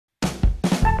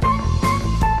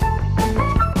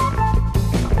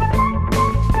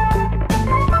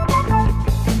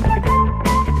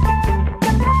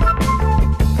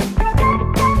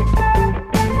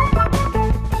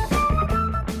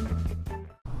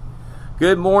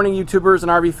Good morning, YouTubers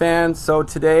and RV fans. So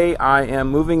today I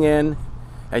am moving in,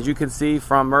 as you can see,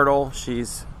 from Myrtle.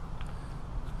 She's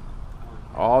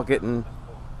all getting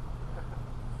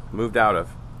moved out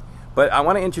of. But I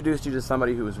want to introduce you to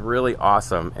somebody who is really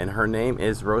awesome, and her name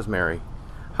is Rosemary.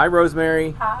 Hi,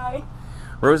 Rosemary. Hi.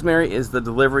 Rosemary is the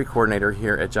delivery coordinator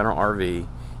here at General RV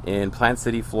in Plant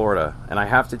City, Florida. And I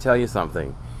have to tell you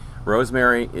something.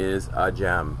 Rosemary is a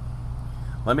gem.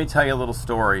 Let me tell you a little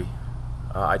story.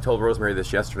 I told Rosemary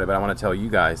this yesterday, but I want to tell you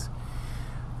guys.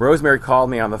 Rosemary called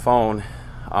me on the phone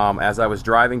as I was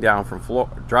driving down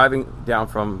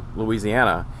from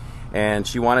Louisiana, and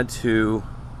she wanted to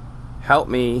help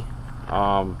me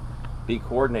be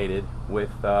coordinated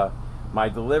with my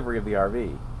delivery of the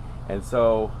RV. And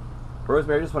so,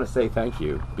 Rosemary, I just want to say thank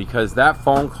you, because that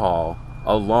phone call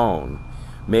alone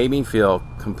made me feel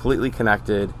completely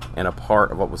connected and a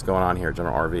part of what was going on here at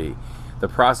General RV. The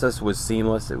process was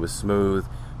seamless. It was smooth.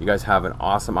 You guys have an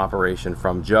awesome operation,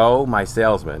 from Joe, my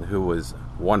salesman, who was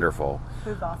wonderful.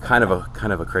 Who's awesome. Kind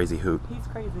of a crazy hoot. He's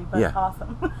crazy, but yeah.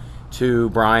 Awesome. To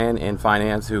Brian in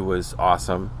finance, who was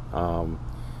awesome,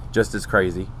 just as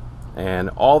crazy. And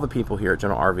all the people here at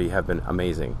General RV have been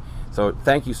amazing. So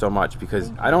thank you so much,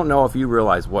 because I don't know if you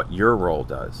realize what your role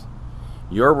does.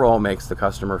 Your role makes the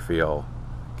customer feel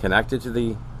connected to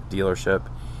the dealership,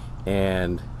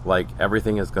 and like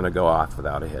everything is going to go off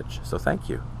without a hitch. So thank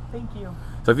you. Thank you.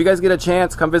 So if you guys get a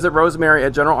chance, come visit Rosemary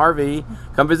at General RV.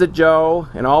 Come visit Joe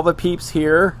and all the peeps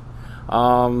here.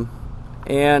 And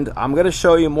I'm going to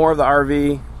show you more of the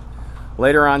RV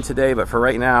later on today, but for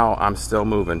right now, I'm still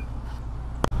moving.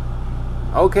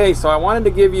 Okay, so I wanted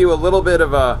to give you a little bit of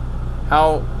the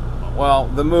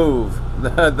move.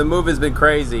 The move has been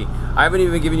crazy. I haven't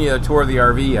even given you a tour of the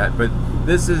RV yet, but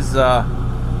this is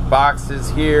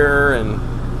boxes here and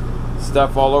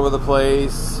stuff all over the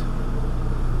place,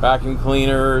 vacuum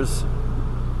cleaners,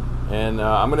 and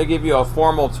I'm going to give you a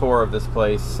formal tour of this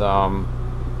place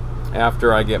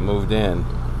after I get moved in.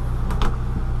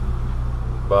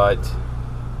 But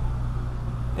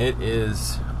it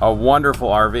is a wonderful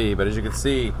RV, but as you can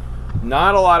see,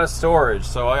 not a lot of storage,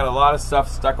 so I got a lot of stuff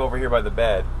stuck over here by the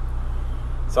bed.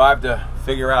 So I have to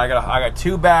figure out, I got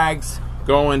 2 bags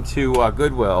going to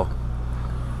Goodwill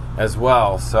as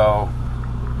well. So,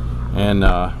 and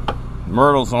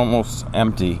Myrtle's almost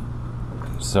empty,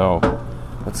 so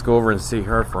let's go over and see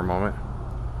her for a moment.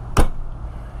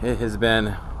 It has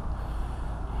been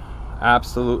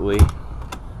absolutely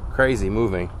crazy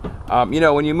moving. You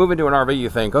know, when you move into an RV, you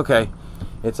think, okay,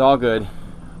 it's all good,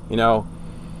 you know,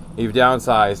 you've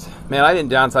downsized. Man, I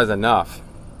didn't downsize enough.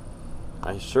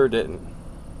 I sure didn't.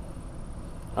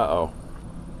 Uh-oh.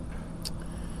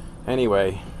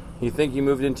 Anyway, you think you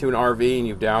moved into an RV and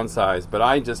you've downsized, but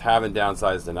I just haven't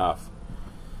downsized enough.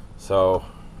 So,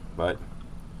 but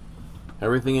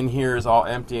everything in here is all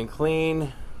empty and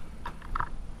clean.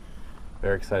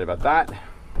 Very excited about that.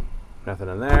 Nothing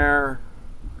in there.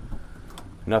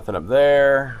 Nothing up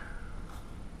there,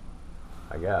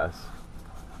 I guess.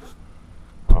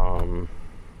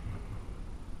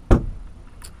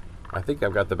 I think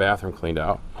I've got the bathroom cleaned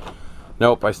out.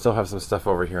 Nope, I still have some stuff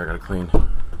over here I gotta clean.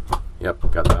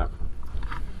 Yep, got that.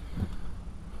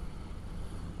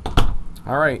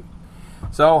 Alright,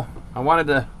 so I wanted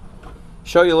to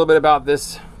show you a little bit about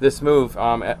this move.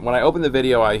 When I opened the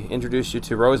video, I introduced you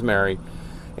to Rosemary,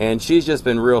 and she's just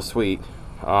been real sweet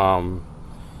and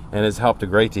has helped a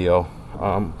great deal.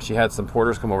 She had some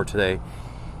porters come over today,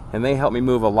 and they helped me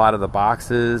move a lot of the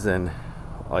boxes and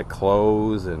like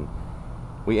clothes, and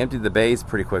we emptied the bays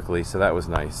pretty quickly, so that was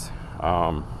nice.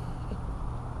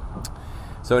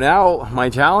 So now my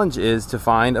challenge is to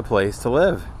find a place to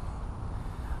live.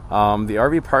 The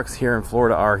RV parks here in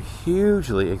Florida are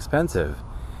hugely expensive,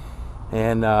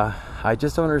 and I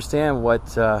just don't understand why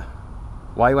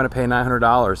you want to pay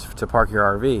 $900 to park your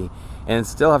RV and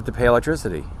still have to pay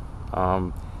electricity.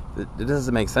 It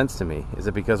doesn't make sense to me. Is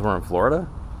it because we're in Florida?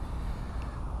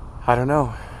 I don't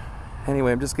know.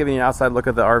 Anyway, I'm just giving you an outside look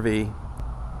at the RV.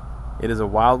 It is a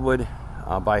Wildwood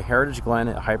by Heritage Glen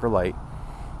at Hyperlight.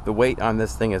 The weight on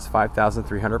this thing is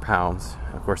 5,300 pounds.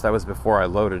 Of course, that was before I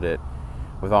loaded it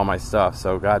with all my stuff,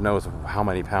 so God knows how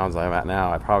many pounds I'm at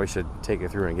now. I probably should take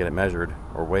it through and get it measured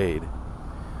or weighed.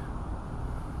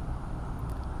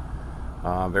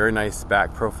 Very nice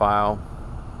back profile.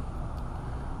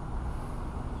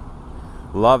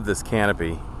 Love this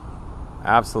canopy.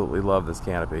 Absolutely love this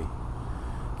canopy.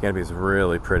 Canopy is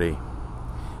really pretty.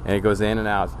 And it goes in and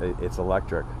out. It's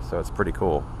electric, so it's pretty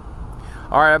cool.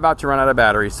 Alright, I'm about to run out of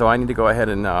battery, so I need to go ahead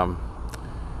and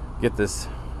get this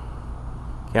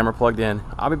camera plugged in.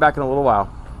 I'll be back in a little while.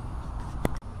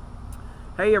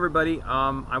 Hey everybody,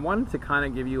 I wanted to kind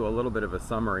of give you a little bit of a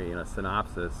summary and a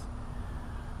synopsis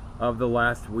of the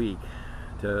last week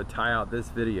to tie out this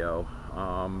video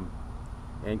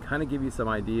and kind of give you some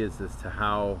ideas as to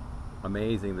how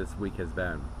amazing this week has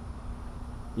been.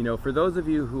 You know, for those of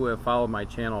you who have followed my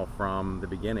channel from the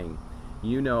beginning,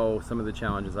 you know some of the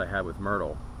challenges I had with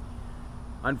Myrtle.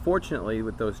 Unfortunately,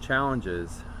 with those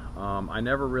challenges, I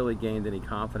never really gained any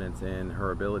confidence in her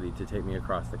ability to take me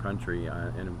across the country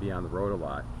and be on the road a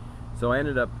lot. So I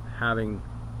ended up having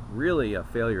really a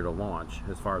failure to launch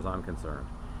as far as I'm concerned.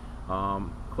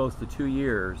 Close to 2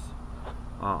 years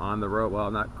on the road, well,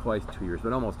 not quite 2 years,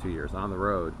 but almost 2 years on the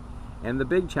road. And the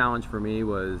big challenge for me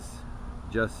was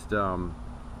just, you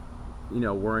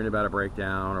know, worrying about a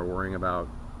breakdown or worrying about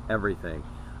everything.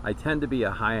 I tend to be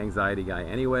a high anxiety guy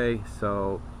anyway,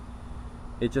 so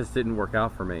it just didn't work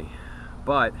out for me.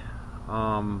 But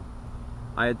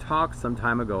I had talked some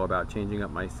time ago about changing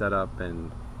up my setup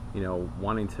and, you know,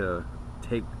 wanting to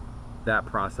take that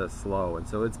process slow. And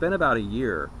so it's been about a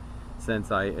year since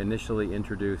I initially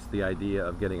introduced the idea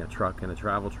of getting a truck and a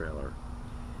travel trailer.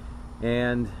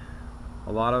 And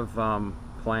a lot of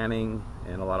planning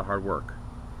and a lot of hard work.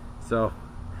 So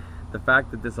the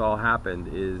fact that this all happened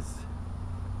is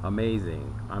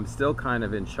amazing. I'm still kind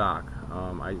of in shock.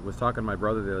 I was talking to my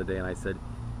brother the other day and I said,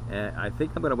 I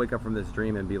think I'm going to wake up from this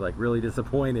dream and be like really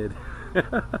disappointed.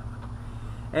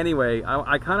 Anyway,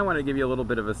 I kind of want to give you a little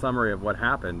bit of a summary of what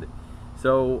happened.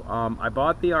 So I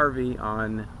bought the RV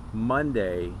on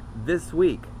Monday this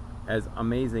week, as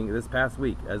amazing, this past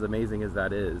week, as amazing as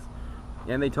that is.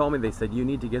 And they told me, they said, you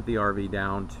need to get the RV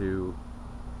down to,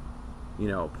 you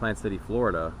know, Plant City,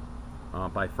 Florida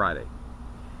by Friday.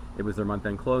 It was their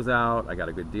month-end closeout. I got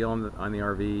a good deal on the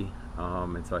RV,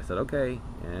 and so I said okay.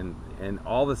 And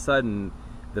all of a sudden,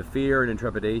 the fear and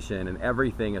trepidation and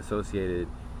everything associated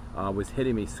was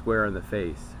hitting me square in the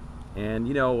face. And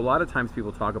you know, a lot of times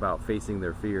people talk about facing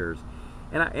their fears,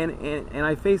 and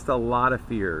I faced a lot of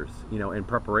fears. You know, in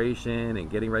preparation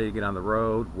and getting ready to get on the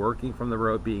road, working from the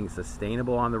road, being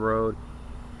sustainable on the road.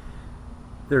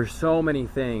 There's so many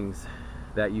things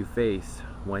that you face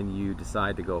when you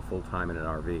decide to go full-time in an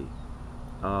RV.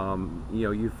 You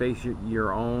know, you face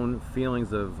your own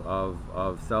feelings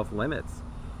of self-limits.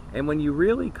 And when you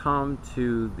really come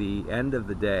to the end of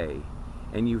the day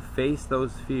and you face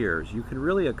those fears, you can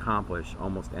really accomplish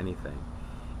almost anything.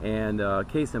 And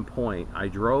case in point, I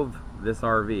drove this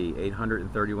RV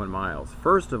 831 miles,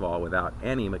 first of all, without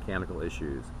any mechanical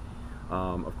issues.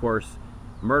 Of course,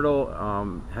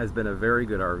 Myrtle has been a very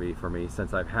good RV for me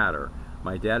since I've had her.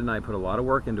 My dad and I put a lot of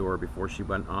work into her before she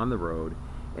went on the road,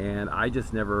 and I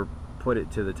just never put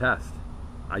it to the test.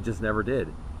 I just never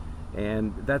did.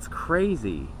 And that's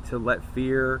crazy, to let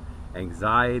fear,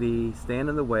 anxiety stand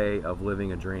in the way of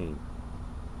living a dream.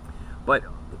 But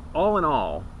all in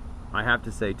all, I have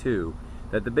to say too,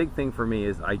 that the big thing for me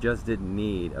is I just didn't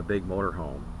need a big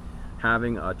motorhome.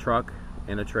 Having a truck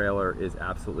and a trailer is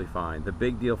absolutely fine. The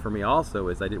big deal for me also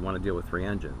is I didn't want to deal with 3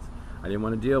 engines. I didn't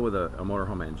want to deal with a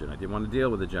motorhome engine. I didn't want to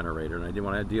deal with a generator, and I didn't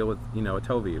want to deal with, you know, a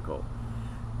tow vehicle.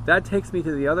 That takes me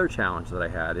to the other challenge that I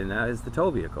had, and that is the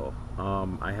tow vehicle.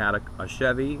 I had a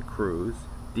Chevy Cruze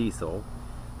diesel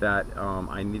that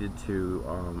I needed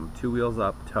to 2 wheels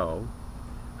up tow,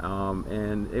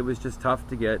 and it was just tough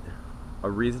to get a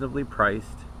reasonably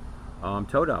priced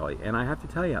tow dolly. And I have to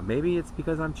tell you, maybe it's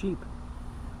because I'm cheap,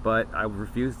 but I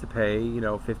refused to pay, you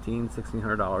know, $1,500,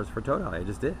 $1,600 for a tow dolly. I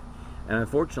just did. And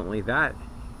unfortunately, that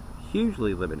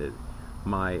hugely limited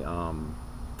my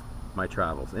my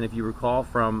travels. And if you recall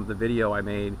from the video I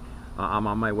made, I'm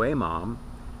on my way, Mom,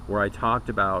 where I talked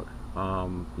about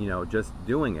you know, just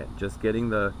doing it, just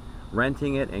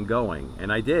renting it and going.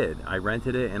 And I did. I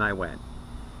rented it and I went.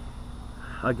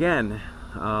 Again,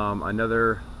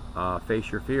 another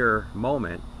face your fear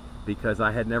moment, because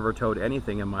I had never towed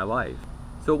anything in my life.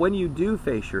 So when you do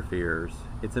face your fears,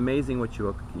 it's amazing what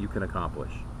you can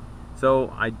accomplish.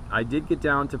 So I did get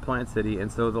down to Plant City,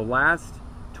 and so the last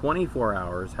 24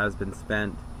 hours has been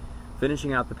spent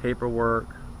finishing out the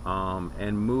paperwork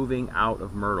and moving out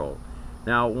of Myrtle.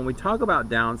 Now, when we talk about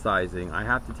downsizing, I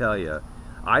have to tell you,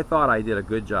 I thought I did a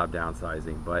good job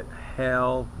downsizing, but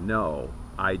hell no,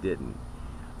 I didn't.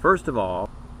 First of all,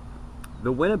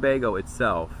 the Winnebago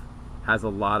itself has a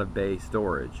lot of bay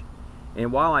storage.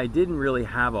 And while I didn't really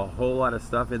have a whole lot of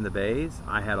stuff in the bays,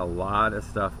 I had a lot of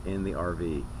stuff in the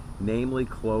RV. Namely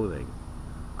clothing.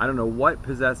 I don't know what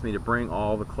possessed me to bring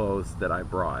all the clothes that I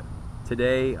brought.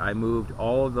 Today I moved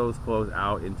all of those clothes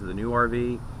out into the new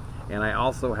RV, and I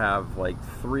also have like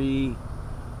 3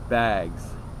 bags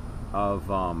of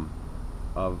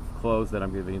clothes that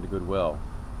I'm giving to Goodwill.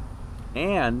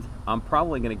 And I'm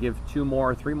probably going to give 3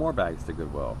 more bags to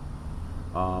Goodwill.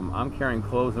 I'm carrying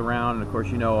clothes around, and of course,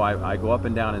 you know, I go up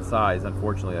and down in size.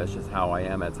 Unfortunately, that's just how I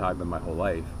am. That's how I've been my whole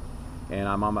life. And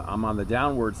I'm on the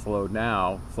downward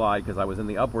slide because I was in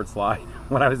the upward slide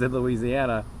when I was in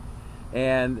Louisiana.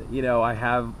 And you know, I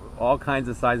have all kinds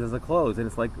of sizes of clothes, and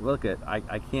it's like, look at,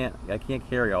 I can't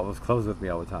carry all those clothes with me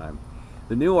all the time.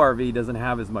 The new RV doesn't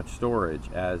have as much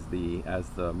storage as the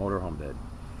motorhome did,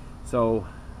 so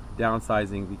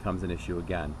downsizing becomes an issue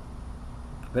again.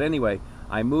 But anyway,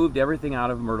 I moved everything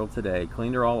out of Myrtle today,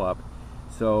 cleaned her all up.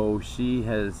 So she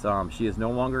is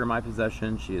no longer in my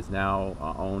possession. She is now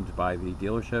owned by the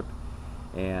dealership,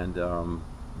 and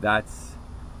that's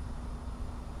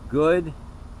good.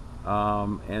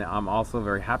 And I'm also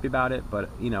very happy about it. But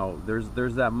you know,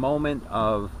 there's that moment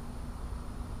of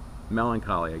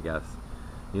melancholy, I guess.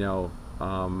 You know,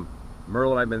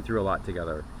 Myrtle and I've been through a lot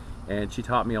together, and she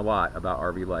taught me a lot about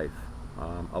RV life,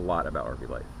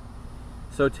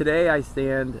 So today I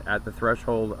stand at the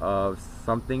threshold of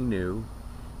something new,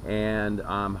 and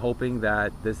I'm hoping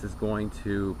that this is going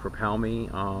to propel me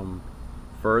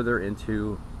further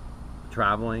into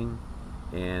traveling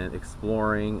and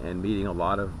exploring and meeting a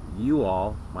lot of you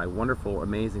all, my wonderful,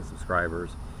 amazing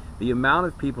subscribers. The amount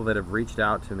of people that have reached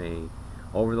out to me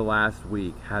over the last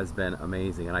week has been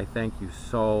amazing, and I thank you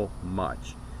so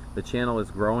much. The channel is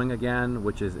growing again,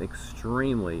 which is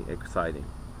extremely exciting.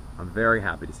 I'm very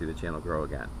happy to see the channel grow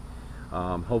again.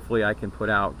 Hopefully I can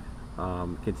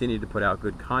continue to put out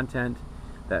good content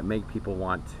that make people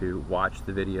want to watch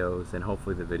the videos, and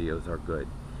hopefully the videos are good.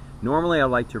 Normally I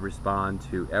like to respond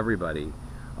to everybody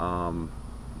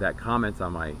that comments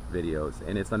on my videos,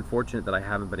 and it's unfortunate that I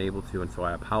haven't been able to, and so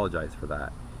I apologize for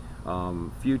that.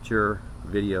 Future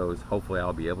videos, hopefully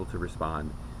I'll be able to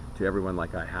respond to everyone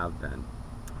like I have been.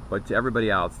 But to everybody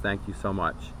else, thank you so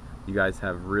much. You guys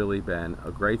have really been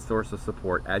a great source of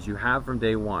support, as you have from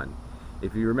day one.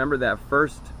 If you remember that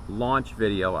first launch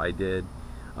video I did,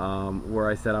 where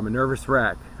I said I'm a nervous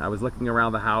wreck. I was looking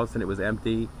around the house and it was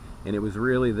empty, and it was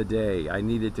really the day I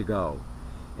needed to go.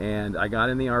 And I got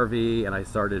in the RV and I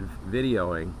started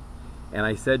videoing, and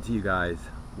I said to you guys,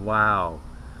 wow.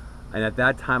 And at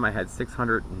that time I had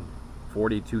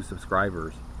 642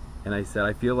 subscribers, and I said,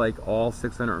 I feel like all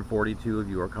 642 of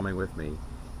you are coming with me.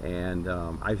 And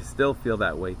I still feel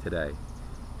that way today.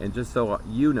 And just so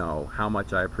you know how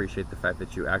much I appreciate the fact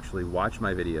that you actually watch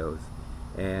my videos,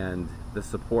 and the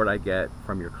support I get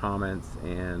from your comments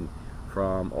and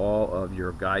from all of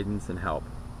your guidance and help.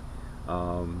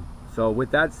 So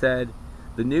with that said,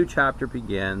 the new chapter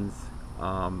begins.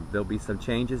 There'll be some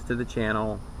changes to the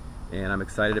channel, and I'm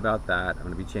excited about that. I'm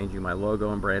going to be changing my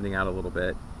logo and branding out a little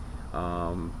bit.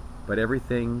 But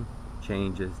everything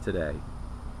changes today,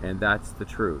 and that's the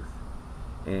truth.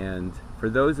 And for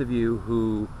those of you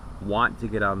who want to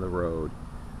get on the road,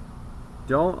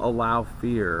 don't allow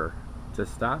fear to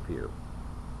stop you.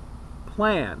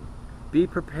 Plan, be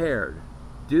prepared,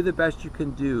 do the best you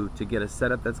can do to get a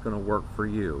setup that's going to work for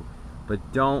you,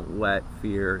 but don't let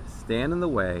fear stand in the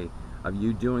way of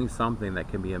you doing something that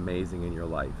can be amazing in your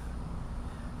life.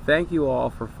 Thank you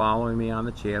all for following me on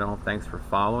the channel. Thanks for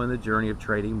following the journey of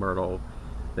trading Myrtle.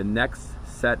 The next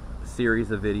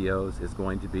series of videos is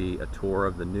going to be a tour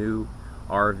of the new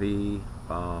RV,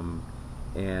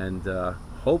 and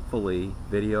hopefully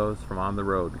videos from on the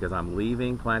road, because I'm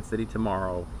leaving Plant City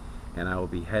tomorrow and I will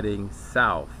be heading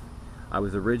south. I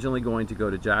was originally going to go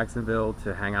to Jacksonville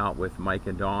to hang out with Mike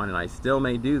and Dawn, and I still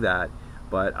may do that,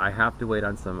 but I have to wait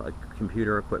on some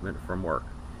computer equipment from work.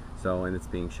 So, and it's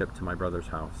being shipped to my brother's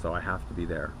house, so I have to be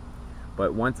there.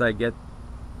 But once I get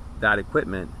that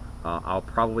equipment, I'll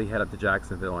probably head up to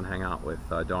Jacksonville and hang out with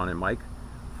Dawn and Mike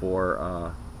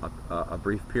for a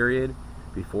brief period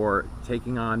before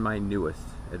taking on my newest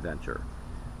adventure.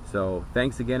 So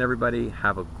thanks again, everybody.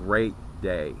 Have a great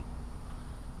day.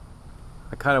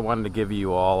 I kind of wanted to give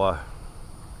you all a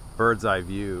bird's eye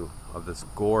view of this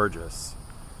gorgeous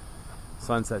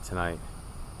sunset tonight.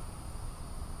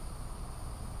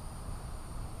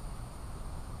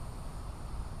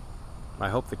 I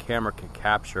hope the camera can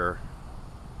capture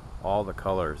all the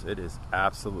colors. It is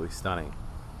absolutely stunning.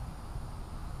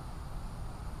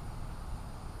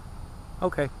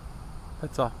 Okay,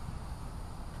 that's all.